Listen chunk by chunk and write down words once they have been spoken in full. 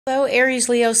Hello, Aries,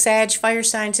 Leo, Sag, fire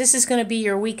signs. This is going to be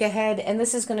your week ahead, and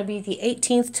this is going to be the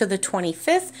 18th to the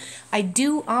 25th. I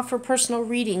do offer personal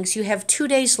readings. You have 2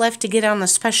 days left to get on the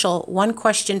special one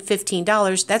question,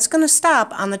 $15. That's going to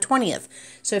stop on the 20th.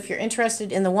 So if you're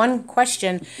interested in the one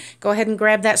question, go ahead and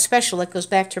grab that special. It goes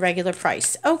back to regular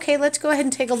price. Okay, let's go ahead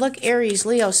and take a look. Aries,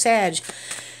 Leo, Sag.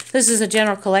 This is a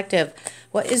general collective.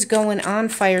 What is going on,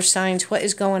 fire signs? What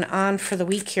is going on for the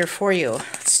week here for you?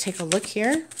 Let's take a look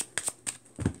here.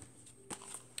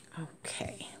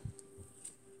 Okay.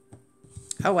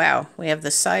 Oh, wow. We have the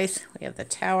scythe. We have the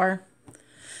tower.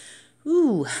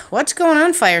 Ooh, what's going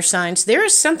on, fire signs? There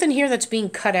is something here that's being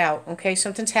cut out, okay?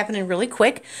 Something's happening really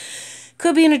quick.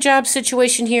 Could be in a job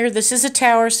situation here. This is a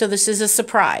tower, so this is a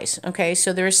surprise, okay?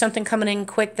 So there is something coming in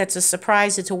quick that's a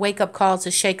surprise. It's a wake-up call. It's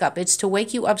a shake-up. It's to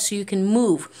wake you up so you can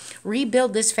move,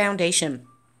 rebuild this foundation.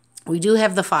 We do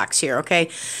have the fox here, okay?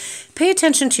 Pay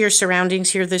attention to your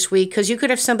surroundings here this week, because you could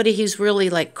have somebody who's really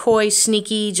like coy,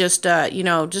 sneaky, just,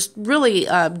 just really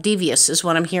devious is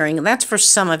what I'm hearing. And that's for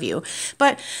some of you.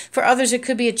 But for others, it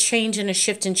could be a change and a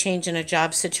shift and change in a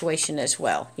job situation as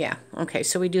well. Yeah, okay,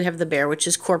 so we do have the bear, which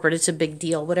is corporate. It's a big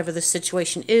deal. Whatever the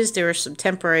situation is, there are some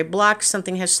temporary blocks.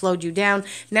 Something has slowed you down.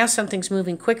 Now something's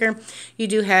moving quicker. You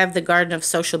do have the garden of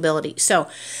sociability. So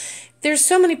there's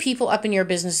so many people up in your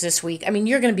business this week. I mean,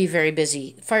 you're going to be very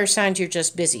busy. Fire signs, you're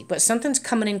just busy. But something's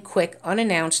coming in quick,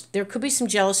 unannounced. There could be some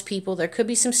jealous people. There could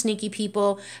be some sneaky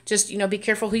people. Just, be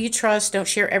careful who you trust. Don't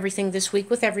share everything this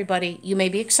week with everybody. You may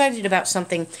be excited about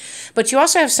something, but you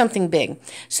also have something big.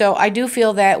 So I do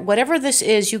feel that whatever this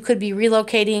is, you could be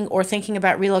relocating or thinking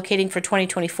about relocating for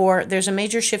 2024. There's a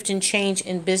major shift and change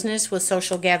in business with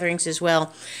social gatherings as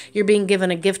well. You're being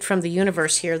given a gift from the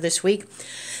universe here this week.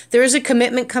 There is a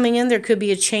commitment coming in. There could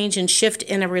be a change and shift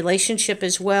in a relationship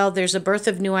as well. There's a birth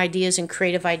of new ideas and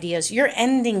creative ideas. You're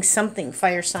ending something,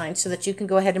 fire sign, so that you can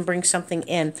go ahead and bring something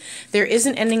in. There is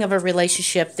an ending of a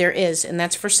relationship. There is, and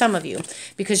that's for some of you,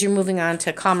 because you're moving on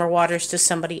to calmer waters to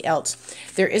somebody else.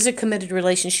 There is a committed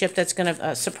relationship that's going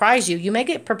to surprise you. You may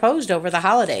get proposed over the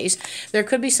holidays. There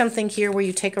could be something here where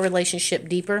you take a relationship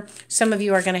deeper. Some of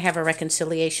you are going to have a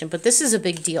reconciliation, but this is a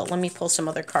big deal. Let me pull some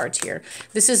other cards here.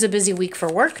 This is a busy week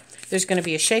for work. There's going to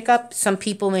be a shakeup. Some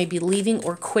people may be leaving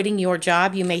or quitting your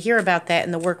job. You may hear about that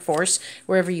in the workforce,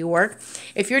 wherever you work.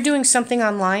 If you're doing something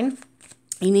online,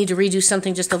 you need to redo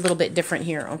something just a little bit different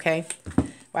here, okay?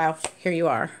 Wow, here you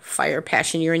are. Fire,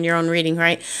 passion, you're in your own reading,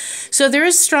 right? So there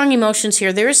is strong emotions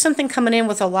here. There is something coming in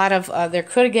with a lot of, there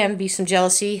could again be some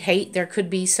jealousy, hate. There could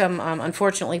be some,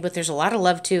 unfortunately, but there's a lot of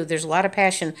love too. There's a lot of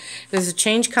passion. There's a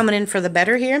change coming in for the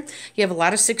better here. You have a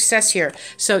lot of success here.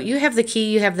 So you have the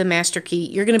key, you have the master key.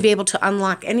 You're going to be able to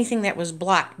unlock anything that was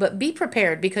blocked, but be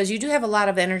prepared because you do have a lot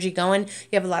of energy going.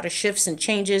 You have a lot of shifts and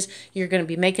changes. You're going to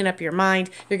be making up your mind.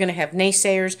 You're going to have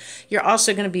naysayers. You're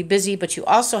also going to be busy, but you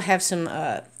also have some,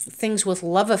 things with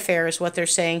love affairs, what they're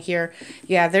saying here.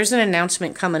 Yeah, there's an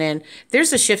announcement coming in.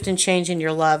 There's a shift and change in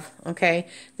your love, okay?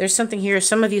 There's something here.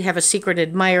 Some of you have a secret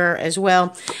admirer as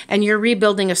well, and you're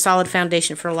rebuilding a solid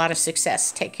foundation for a lot of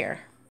success. Take care.